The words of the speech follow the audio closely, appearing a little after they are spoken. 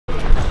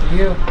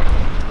You.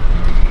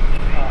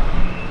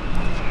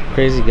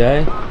 Crazy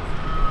guy.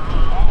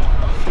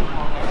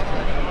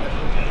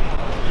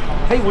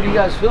 Hey, what are you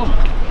guys filming?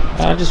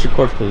 I just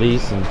record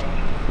police and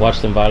watch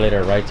them violate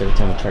our rights every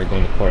time we try to go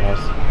in the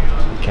courthouse.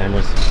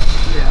 Cameras.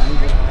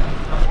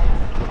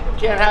 Yeah.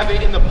 Can't have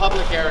it in the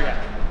public area.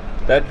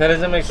 That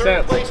doesn't make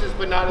Certain sense. places,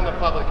 but not in the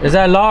public area. Is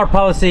that law or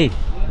policy?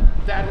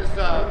 That is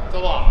the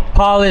law.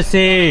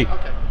 Policy.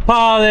 Okay.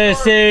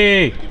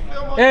 Policy.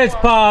 It's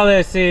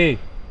policy.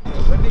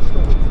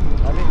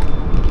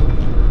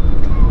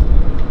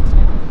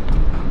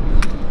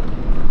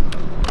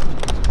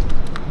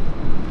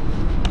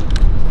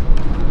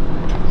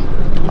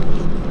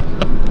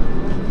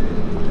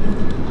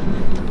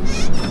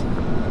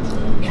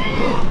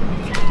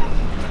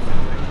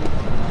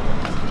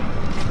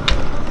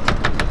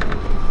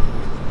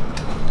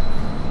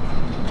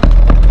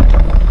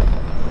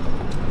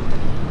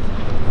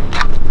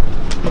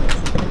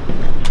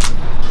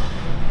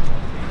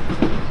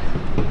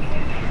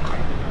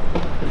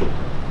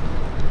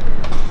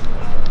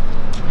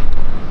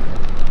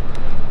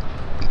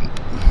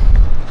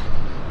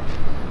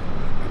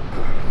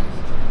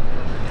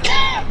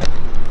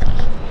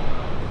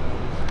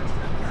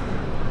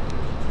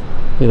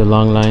 Look at the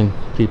long line,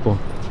 people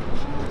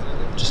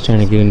just trying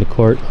to get into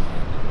court.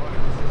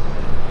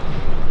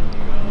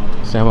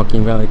 San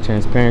Joaquin Valley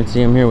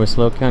Transparency. I'm here with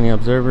SLO County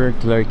Observer,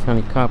 Tulare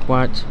County Cop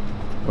Watch.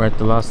 We're at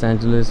the Los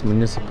Angeles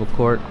Municipal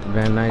Court,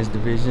 Van Nuys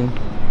Division.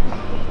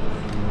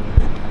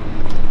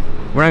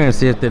 We're not gonna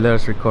see if they let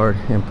us record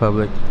in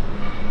public.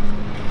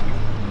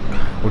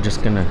 We're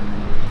just gonna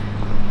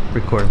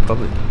record in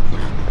public.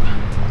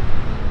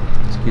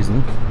 Excuse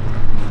me.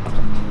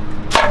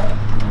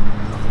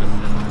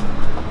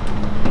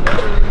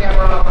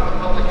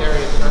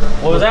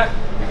 What was that?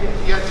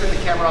 You gotta turn the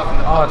camera off in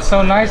the Oh, it's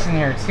so nice in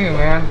here too,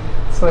 man.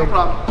 It's like. No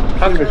problem.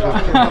 Turn it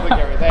off in the public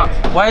area.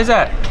 Thanks. Why is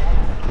that?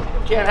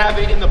 Can't have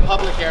it in the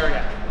public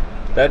area.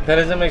 That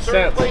doesn't make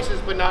Certain sense.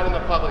 places, but not in the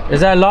public area. Is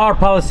that law or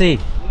policy?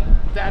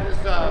 That is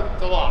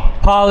the law.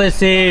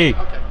 Policy.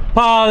 Okay.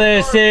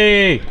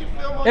 Policy.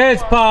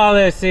 It's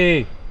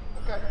policy.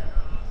 Okay.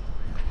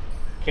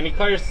 Can you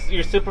call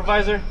your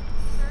supervisor?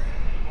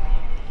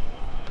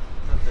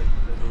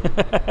 Oh, it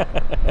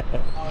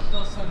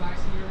feels so nice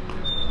in here.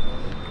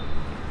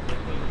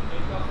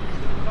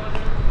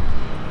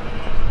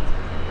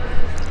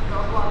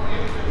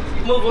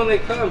 Move when they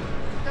come.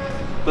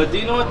 But do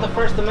you know what the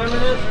First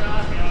Amendment is?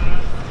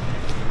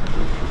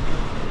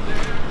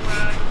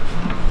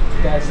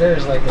 Guys,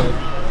 there's like a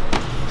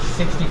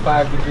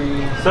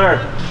 65-degree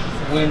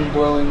wind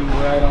blowing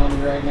right on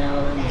me right now,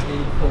 and it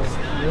feels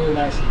really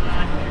nice.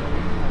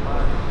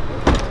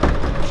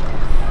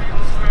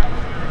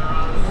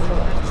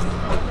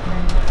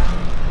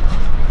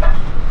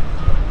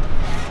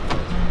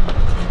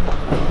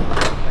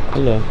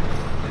 Hello.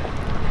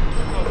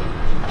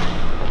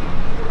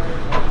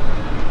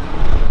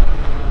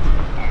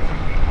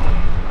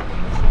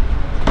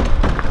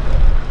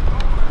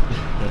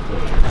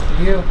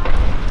 You.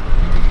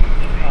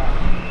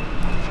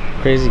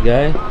 Crazy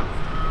guy.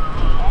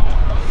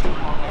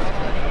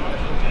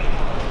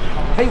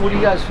 Hey, what are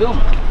you guys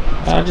filming?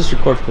 I just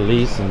record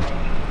police and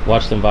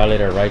watch them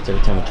violate our rights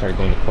every time we try to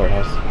go in the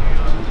courthouse.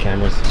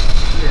 Cameras.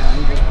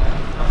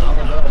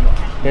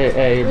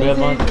 Hey,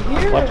 brother.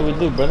 What do we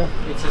do, brother?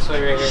 It's this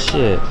way right here.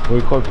 Shit, we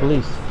record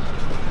police.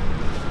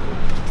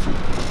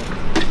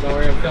 Don't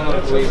worry, I'm filming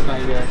the police, not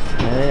you guys.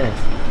 Yeah.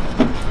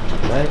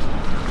 Right?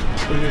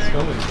 What are you guys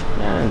filming?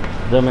 Yeah,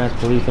 dumbass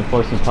police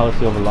enforcing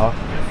policy over law.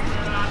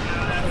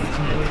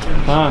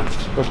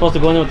 We're supposed to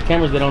go in there with the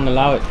cameras, they don't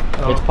allow it.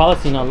 Oh. It's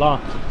policy, not law.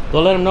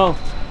 Go let them know.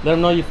 Let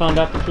them know you found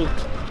out the truth.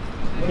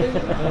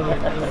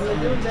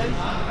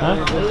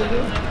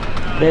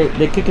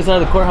 They kick us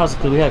out of the courthouse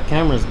because we have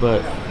cameras,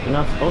 but you're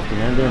not supposed to,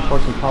 man. They're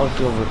enforcing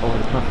policy over the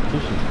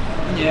Constitution.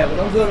 Yeah, but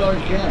don't go to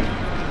Orange County.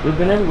 We've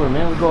been everywhere,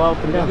 man. We go out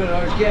and down. Go to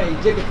Orange County.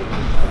 You take a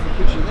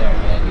picture there,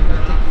 man. You're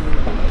gonna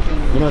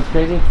take You know what's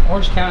crazy?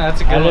 Orange County,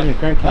 that's a good one. I live in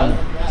Kern County.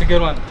 That's a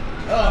good one.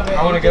 Oh, man,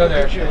 I want to go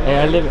there. Hey,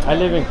 I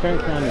live in Kern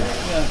County.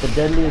 Yeah. The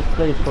deadliest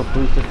place for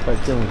police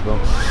justified killings, bro.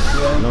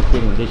 Yeah. No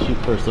kidding. They shoot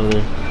first over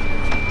there.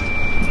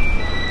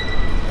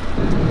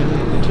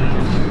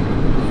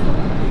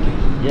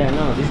 Yeah,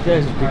 no, these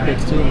guys are big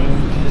pigs too, man.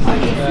 I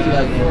just feel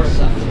like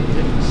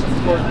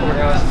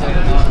Courthouse to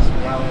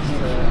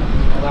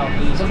allow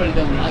police. somebody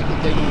don't like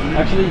it, they don't.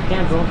 Actually, you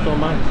can, bro. So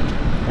am I.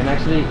 And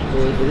actually,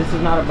 this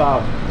is not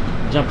about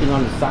jumping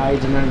on the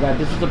sides and none of that.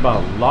 This is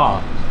about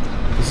law.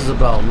 This is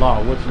about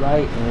law. What's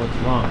right and what's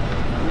wrong.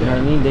 You know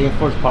what I mean? They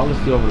enforce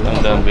policy over law.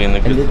 I'm done being the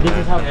good And this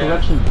is how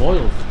corruption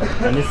boils.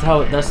 And this is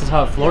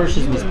how it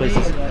flourishes in these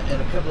places. And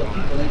a couple of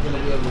people ain't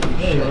gonna be able to do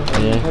shit.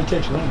 Yeah. It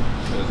takes one.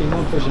 See,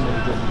 one person makes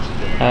a difference.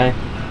 Hi.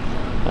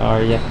 How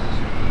are you?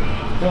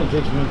 It only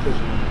takes one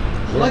person.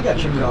 Well, I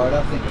got your card.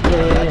 I think.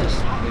 Yeah. I just,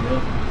 you know.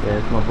 Yeah,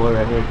 it's my boy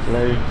right here,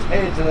 Larry.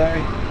 Hey, it's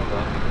Larry.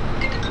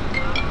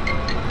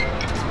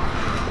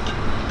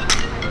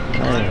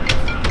 Hey.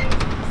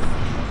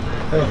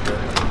 Hey.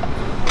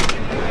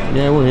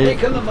 Yeah, we'll hit Hey, it.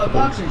 come to my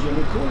boxing gym.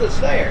 We're coolest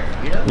there.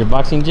 You know? Your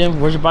boxing gym?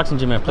 Where's your boxing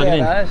gym at? Plug it in.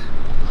 Guys.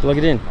 Plug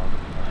it in.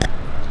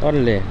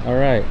 Orale. All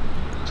right.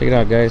 Check it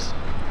out, guys.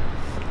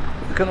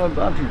 Come to my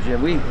boxing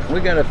gym. We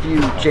got a few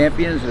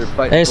champions that are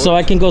fighting. Hey, so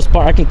I can go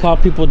spar. I can call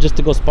people just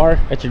to go spar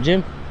at your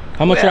gym.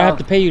 How much do I Well, have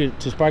to pay you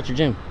to spar at your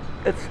gym?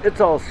 It's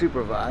all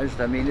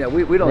supervised. I mean, yeah,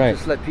 we don't Right.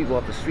 just let people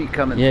off the street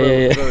come and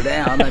Yeah, throw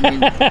down. I mean,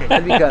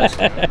 that's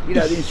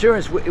because the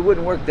insurance it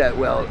wouldn't work that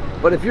well.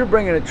 But if you're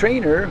bringing a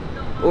trainer,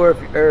 or if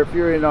you're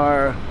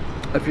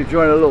if you're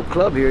joining a little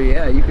club here,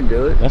 yeah, you can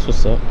do it. That's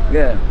what's up.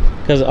 Yeah.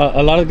 Because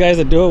a lot of guys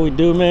that do what we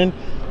do, man,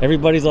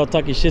 everybody's all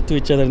talking shit to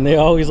each other, and they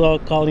always all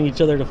calling each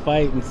other to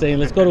fight and saying,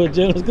 "Let's go to a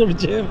gym. Let's go to a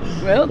gym."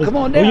 Well, come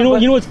on Well,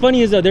 down. you know what's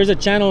funny is there's a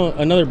channel,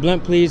 Another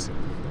Blunt Please,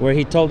 where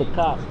he told the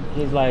cop,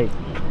 he's like,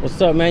 "What's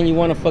up, man? You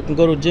want to fucking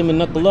go to a gym and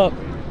knuckle up?"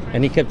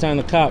 And he kept telling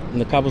the cop, and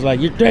the cop was like,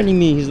 "You're threatening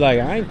me." He's like,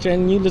 "I ain't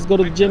threatening you. Let's go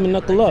to the gym and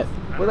knuckle up."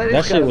 Well, that is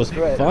That kind shit of a was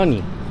threat.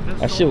 funny.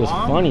 That shit was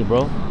funny,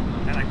 bro.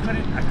 And I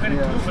couldn't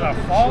move without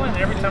falling.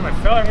 Every time I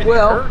fell, everything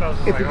Well, hurt. I was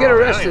if like, you get oh,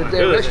 man, I arrested, ain't they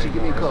gonna do arrest this you.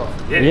 Give me a anymore.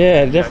 call.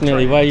 Yeah,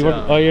 definitely. Why you work?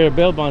 Oh, you're a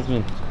bail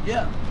bondsman.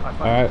 Yeah.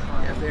 All right.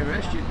 Yeah, if they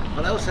arrest you.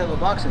 But I also have a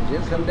boxing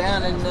gym. Come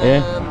down and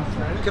Yeah.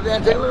 come down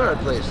and take a look at our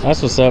place.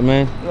 That's what's up,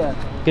 man. Yeah.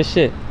 Good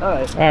shit. All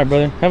right. All right,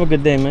 brother. Have a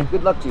good day, man.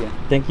 Good luck to you.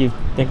 Thank you.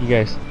 Thank you,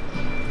 guys.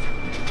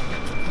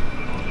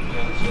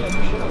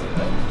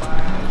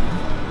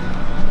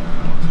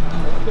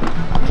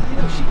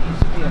 She needs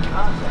to be in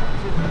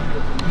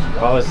contact.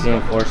 Policy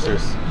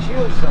enforcers. She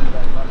owes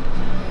somebody money.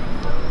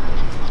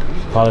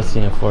 Policy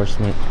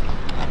enforcement.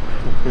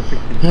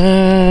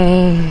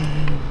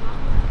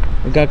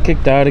 I got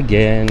kicked out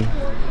again.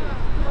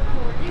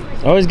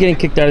 Always getting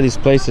kicked out of these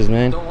places,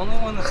 man. The only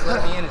one that's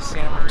let me in is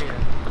Santa Maria.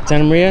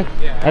 Santa Maria?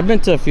 Yeah. I've been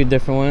to a few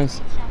different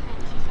ones.